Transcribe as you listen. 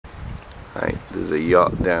Right, there's a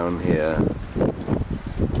yacht down here.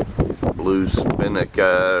 Blue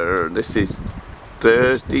Spinnaker. This is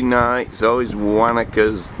Thursday night. It's always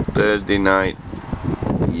Wanaka's Thursday night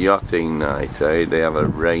yachting night, eh? They have a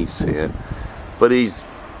race here. But he's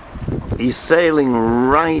sailing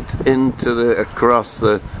right into across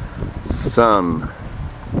the sun.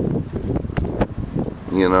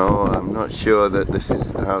 You know, I'm not sure that this is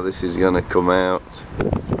how this is going to come out.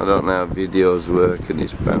 I don't know how videos work, and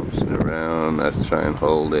he's bouncing around. Let's try and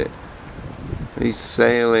hold it. He's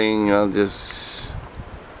sailing. I'll just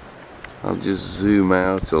zoom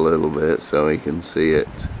out a little bit so we can see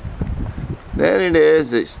it. There it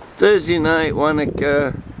is. It's Thursday night,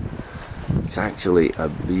 Wanaka. It's actually a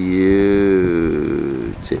beautiful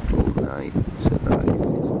night tonight.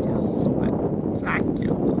 It's just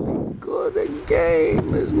spectacularly good again.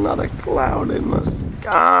 There's not a cloud in the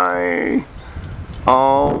sky.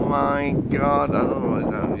 Oh my God! I don't know what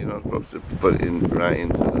sound. You're not supposed to put it in right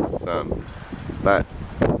into the sun, but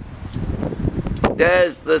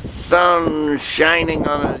there's the sun shining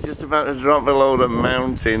on it. It's just about to drop below the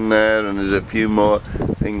mountain there, and there's a few more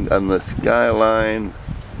things on the skyline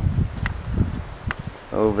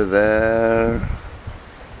over there.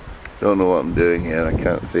 Don't know what I'm doing here. I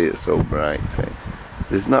can't see it so bright.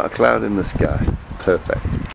 There's not a cloud in the sky. Perfect.